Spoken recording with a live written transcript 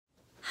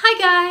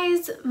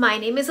guys, my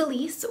name is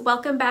Elise.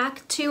 Welcome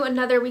back to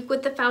another week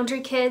with the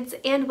Foundry Kids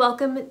and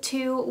welcome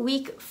to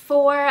week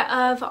 4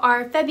 of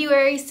our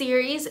February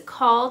series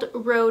called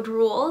Road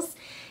Rules.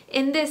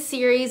 In this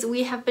series,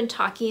 we have been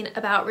talking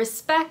about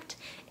respect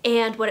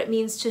and what it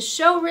means to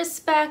show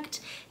respect,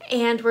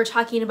 and we're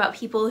talking about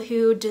people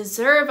who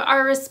deserve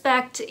our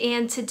respect,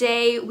 and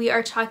today we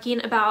are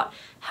talking about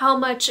how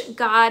much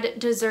God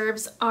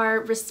deserves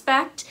our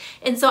respect.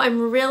 And so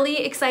I'm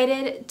really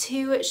excited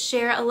to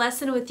share a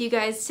lesson with you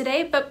guys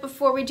today, but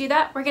before we do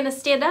that, we're gonna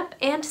stand up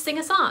and sing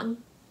a song.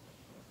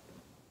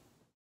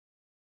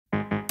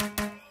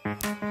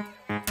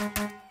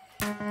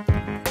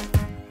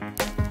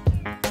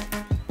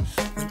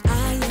 When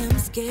I am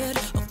scared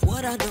of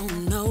what I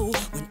don't know,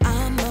 when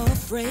I'm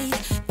afraid,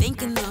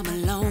 thinking I'm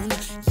alone,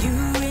 you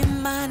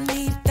remind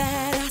me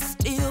that I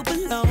still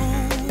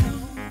belong.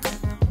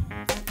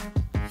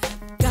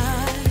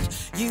 God,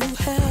 you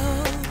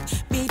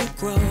help me to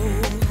grow.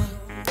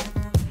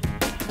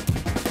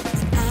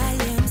 When I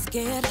am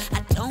scared,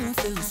 I don't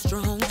feel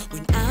strong.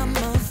 When I'm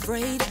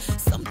afraid,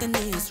 something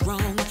is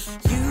wrong.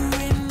 You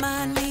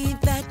remind me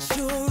that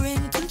you're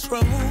in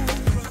control.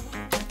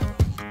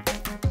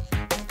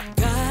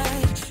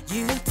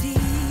 You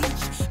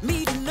teach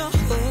me to know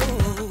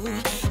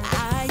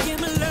I am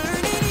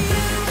learning.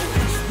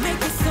 You make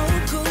me so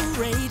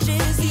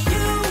courageous.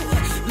 You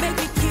make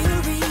me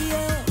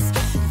curious.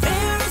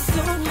 There is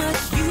so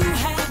much you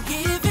have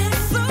given,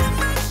 so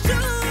much to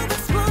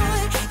explore.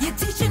 You're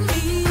teaching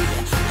me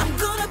I'm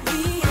gonna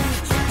be a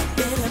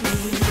better me.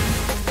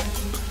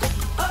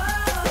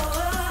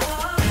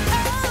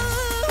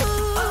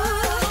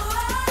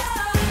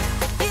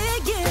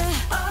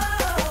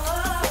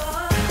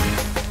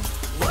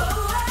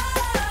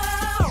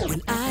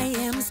 When I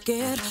am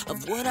scared of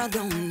what I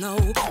don't know,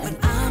 when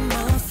I'm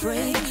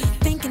afraid,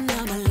 thinking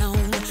I'm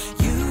alone,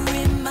 you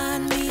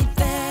remind me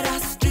that I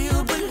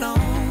still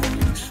belong.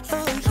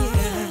 Oh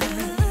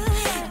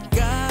yeah,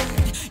 God,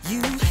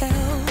 you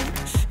help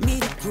me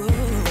to grow.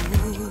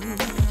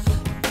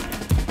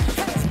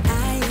 When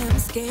I am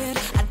scared,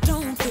 I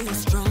don't feel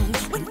strong.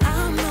 When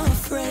I'm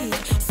afraid,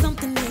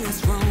 something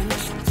is wrong.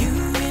 You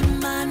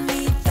remind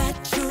me that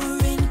you're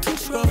in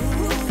control.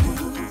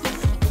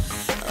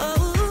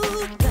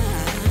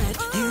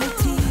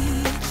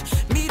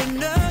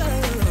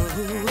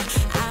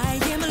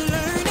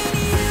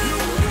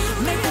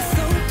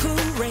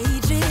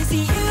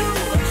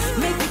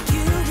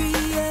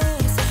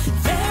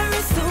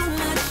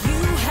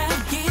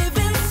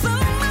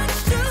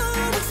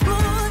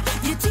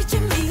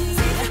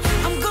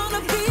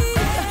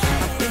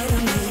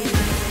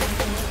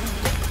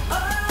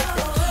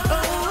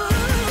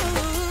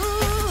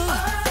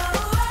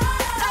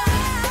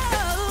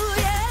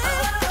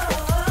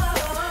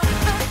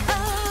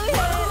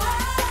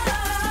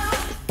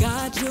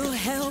 You're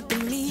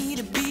helping me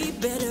to be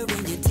better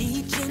and you're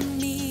teaching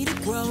me to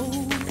grow.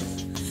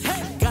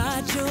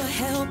 God, you're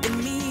helping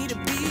me to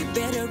be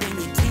better and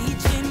you're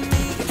teaching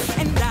me.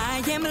 And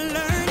I am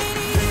learning.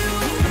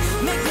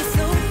 You make me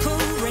so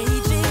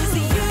courageous.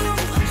 You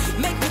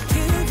make me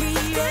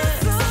curious.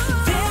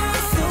 There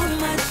is so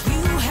much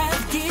you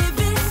have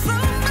given, so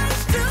much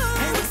to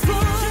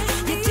explore.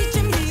 You're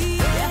teaching me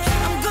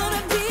I'm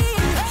gonna be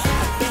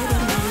a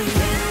better man.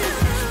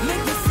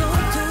 Make me so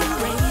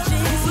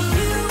courageous.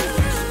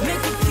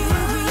 Make me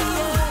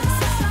curious.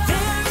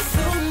 There is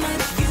so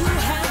much you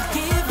have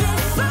given,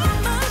 so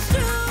much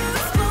to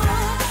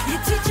explore.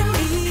 You're teaching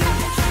me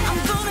I'm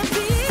gonna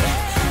be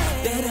a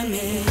better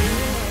man.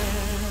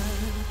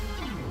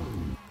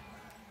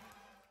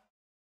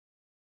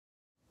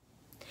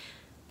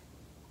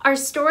 Our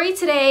story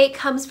today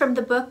comes from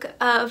the book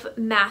of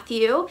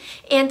Matthew,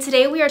 and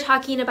today we are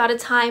talking about a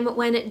time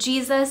when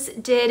Jesus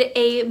did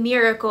a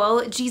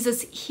miracle.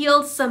 Jesus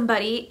healed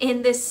somebody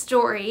in this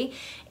story,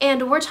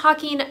 and we're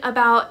talking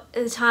about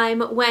the time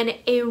when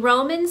a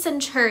Roman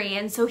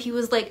centurion, so he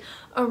was like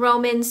a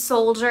Roman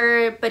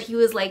soldier, but he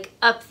was like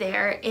up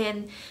there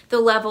in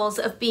the levels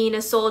of being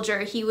a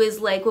soldier. He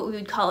was like what we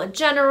would call a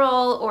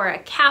general or a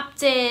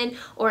captain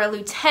or a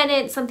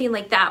lieutenant, something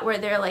like that, where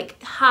they're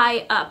like high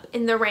up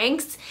in the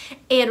ranks.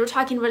 And we're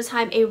talking about a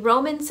time a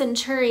Roman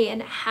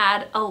centurion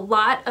had a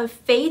lot of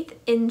faith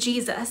in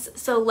Jesus.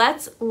 So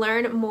let's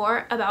learn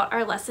more about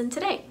our lesson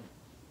today.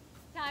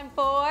 Time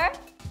for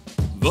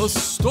The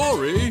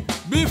story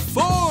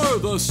before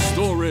the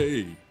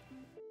story.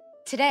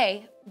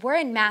 today. We're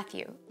in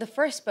Matthew, the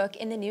first book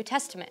in the New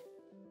Testament.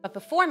 But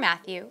before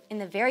Matthew, in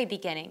the very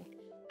beginning,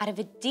 out of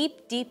a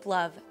deep, deep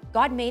love,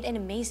 God made an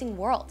amazing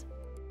world.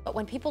 But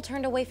when people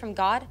turned away from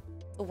God,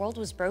 the world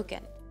was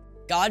broken.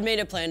 God made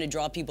a plan to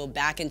draw people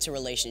back into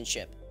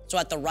relationship. So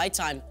at the right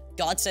time,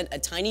 God sent a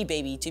tiny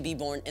baby to be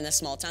born in the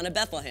small town of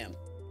Bethlehem,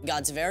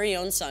 God's very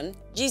own son,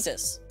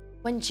 Jesus.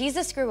 When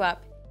Jesus grew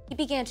up, he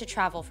began to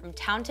travel from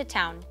town to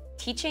town,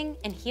 teaching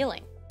and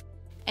healing.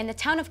 And the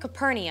town of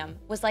Capernaum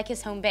was like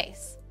his home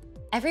base.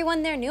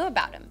 Everyone there knew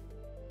about him.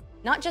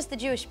 Not just the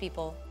Jewish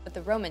people, but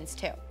the Romans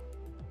too.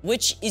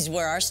 Which is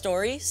where our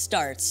story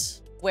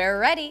starts. We're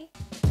ready.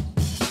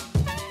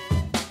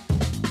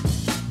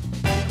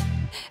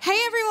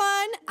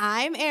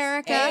 I'm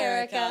Erica. Hey,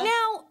 Erica.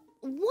 Now,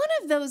 one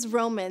of those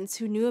Romans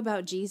who knew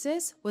about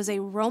Jesus was a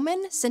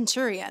Roman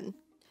centurion.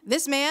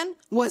 This man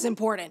was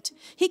important.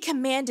 He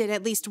commanded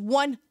at least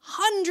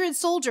 100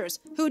 soldiers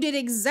who did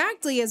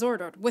exactly as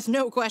ordered, with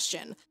no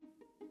question.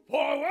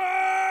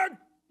 Forward!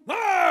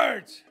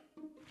 March!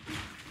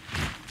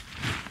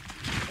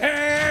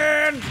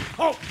 And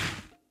halt!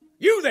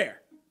 You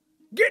there!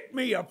 Get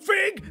me a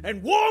fig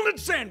and walnut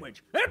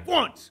sandwich at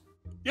once!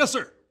 Yes,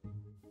 sir.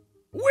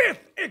 With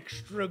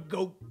extra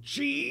goat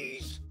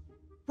cheese!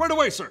 Right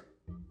away, sir.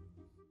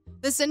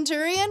 The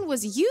centurion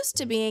was used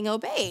to being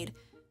obeyed,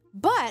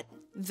 but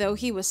though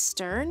he was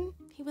stern,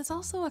 he was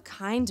also a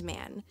kind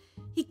man.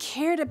 He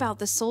cared about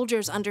the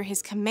soldiers under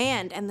his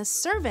command and the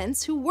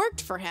servants who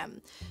worked for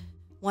him.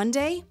 One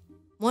day,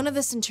 one of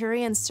the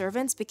centurion's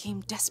servants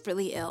became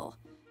desperately ill.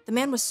 The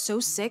man was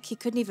so sick he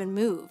couldn't even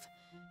move.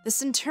 The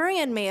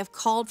centurion may have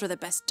called for the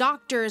best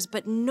doctors,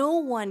 but no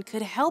one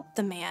could help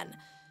the man.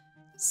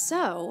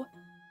 So,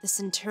 the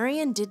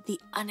centurion did the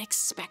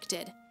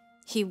unexpected.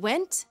 He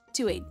went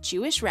to a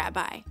Jewish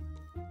rabbi,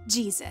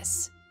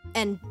 Jesus,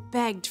 and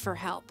begged for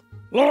help.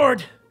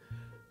 Lord,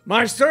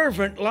 my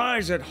servant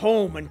lies at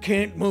home and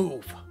can't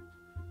move.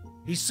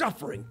 He's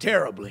suffering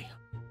terribly.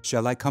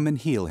 Shall I come and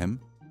heal him?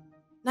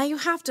 Now you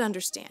have to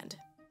understand,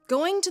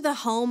 going to the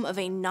home of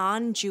a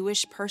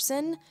non-Jewish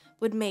person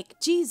would make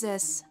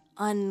Jesus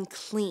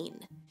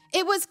unclean.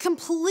 It was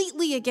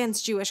completely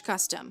against Jewish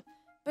custom,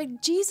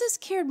 but Jesus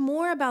cared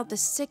more about the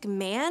sick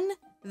man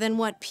than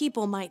what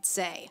people might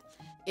say.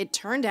 It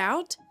turned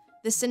out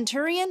the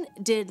centurion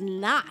did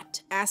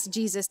not ask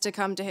Jesus to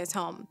come to his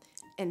home.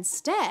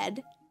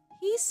 Instead,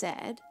 he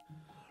said,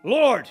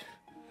 Lord,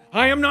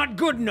 I am not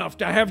good enough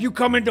to have you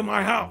come into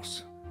my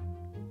house.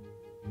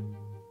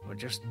 But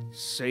just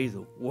say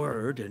the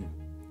word and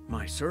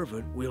my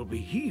servant will be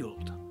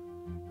healed.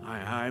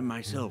 I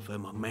myself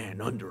am a man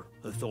under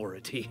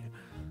authority.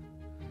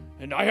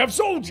 And I have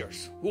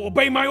soldiers who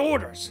obey my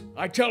orders.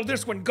 I tell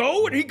this one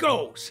go and he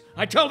goes.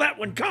 I tell that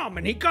one come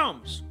and he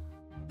comes.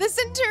 The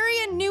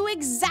centurion knew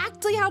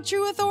exactly how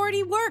true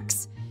authority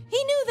works.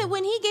 He knew that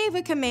when he gave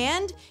a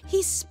command,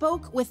 he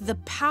spoke with the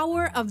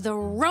power of the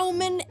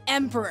Roman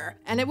emperor,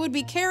 and it would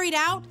be carried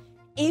out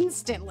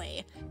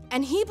instantly.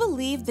 And he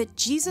believed that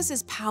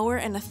Jesus' power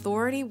and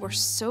authority were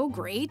so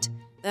great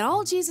that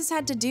all Jesus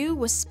had to do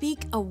was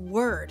speak a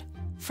word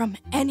from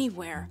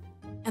anywhere,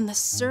 and the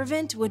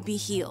servant would be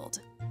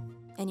healed.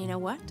 And you know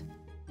what?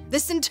 The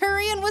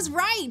centurion was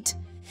right.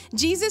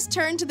 Jesus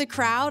turned to the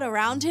crowd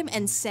around him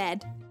and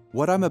said,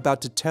 What I'm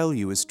about to tell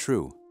you is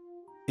true.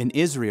 In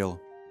Israel,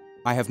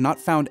 I have not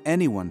found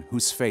anyone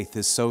whose faith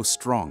is so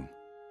strong.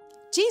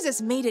 Jesus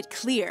made it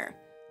clear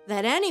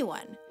that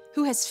anyone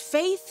who has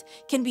faith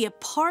can be a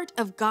part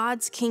of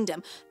God's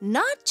kingdom,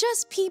 not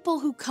just people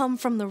who come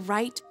from the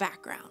right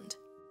background.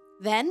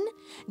 Then,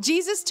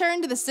 Jesus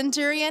turned to the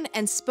centurion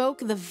and spoke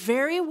the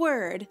very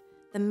word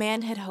the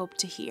man had hoped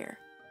to hear.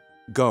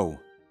 Go.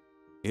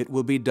 It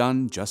will be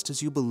done just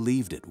as you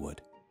believed it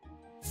would.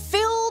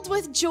 Filled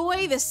with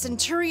joy, the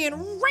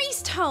centurion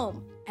raced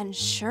home, and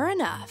sure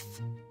enough,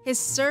 his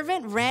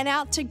servant ran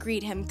out to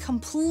greet him,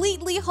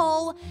 completely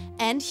whole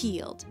and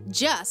healed,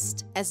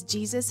 just as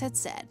Jesus had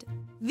said.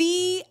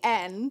 The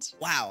end.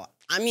 Wow,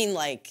 I mean,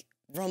 like,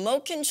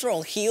 remote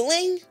control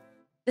healing?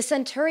 The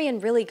centurion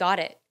really got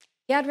it.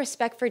 He had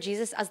respect for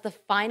Jesus as the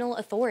final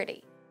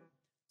authority.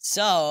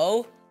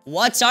 So,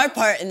 what's our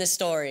part in the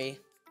story?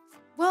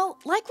 Well,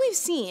 like we've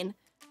seen,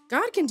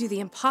 God can do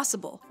the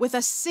impossible with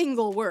a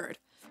single word.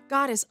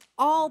 God is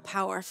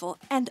all-powerful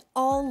and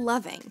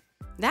all-loving.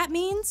 That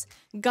means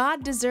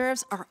God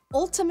deserves our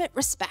ultimate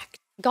respect.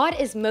 God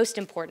is most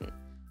important.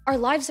 Our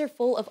lives are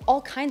full of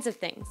all kinds of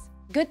things,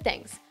 good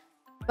things,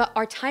 but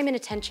our time and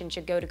attention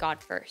should go to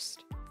God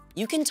first.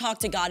 You can talk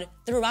to God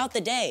throughout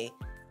the day.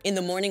 In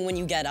the morning when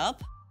you get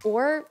up,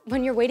 Or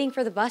when you're waiting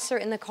for the bus or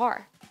in the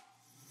car.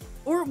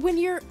 Or when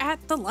you're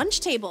at the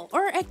lunch table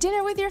or at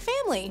dinner with your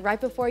family.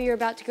 Right before you're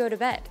about to go to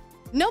bed.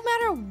 No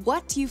matter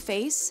what you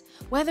face,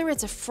 whether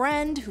it's a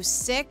friend who's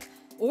sick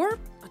or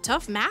a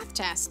tough math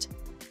test,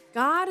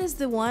 God is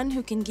the one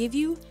who can give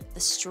you the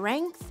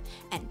strength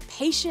and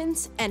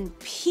patience and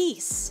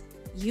peace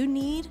you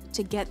need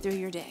to get through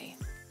your day.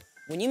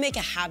 when you make a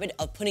habit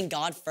of putting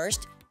God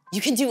first,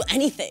 you can do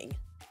anything.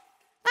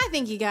 I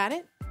think you got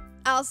it.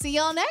 I'll see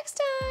y'all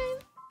next time.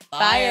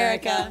 Bye,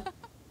 Erica.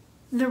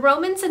 The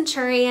Roman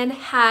centurion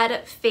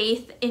had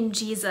faith in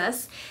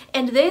Jesus,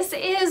 and this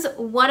is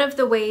one of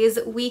the ways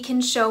we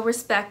can show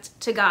respect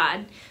to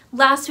God.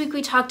 Last week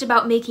we talked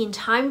about making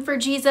time for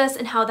Jesus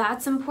and how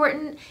that's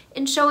important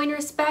in showing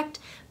respect,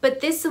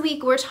 but this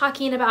week we're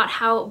talking about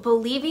how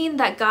believing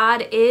that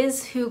God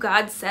is who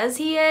God says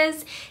he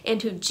is and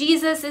who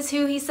Jesus is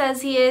who he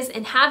says he is,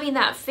 and having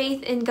that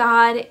faith in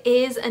God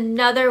is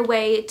another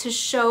way to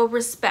show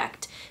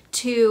respect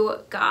to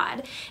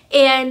God.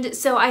 And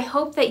so I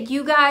hope that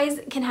you guys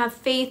can have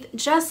faith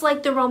just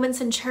like the Roman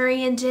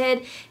centurion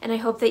did, and I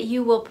hope that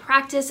you will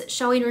practice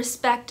showing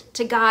respect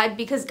to God,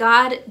 because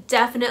God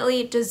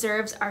definitely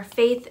deserves our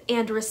faith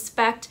and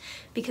respect,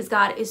 because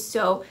God is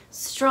so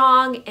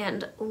strong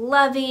and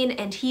loving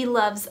and he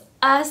loves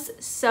us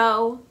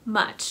so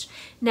much.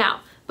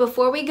 Now,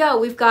 before we go,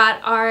 we've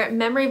got our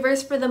memory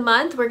verse for the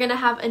month. We're going to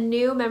have a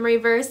new memory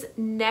verse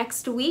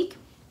next week.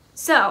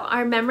 So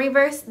our memory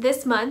verse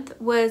this month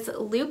was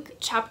Luke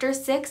chapter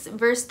 6,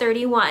 verse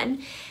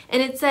 31.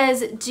 And it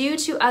says, "Do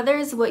to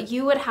others what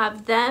you would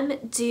have them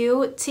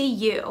do to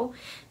you."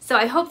 So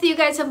I hope that you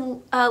guys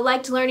have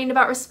liked learning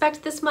about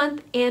respect this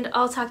month, and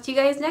I'll talk to you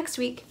guys next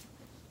week.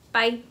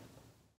 Bye.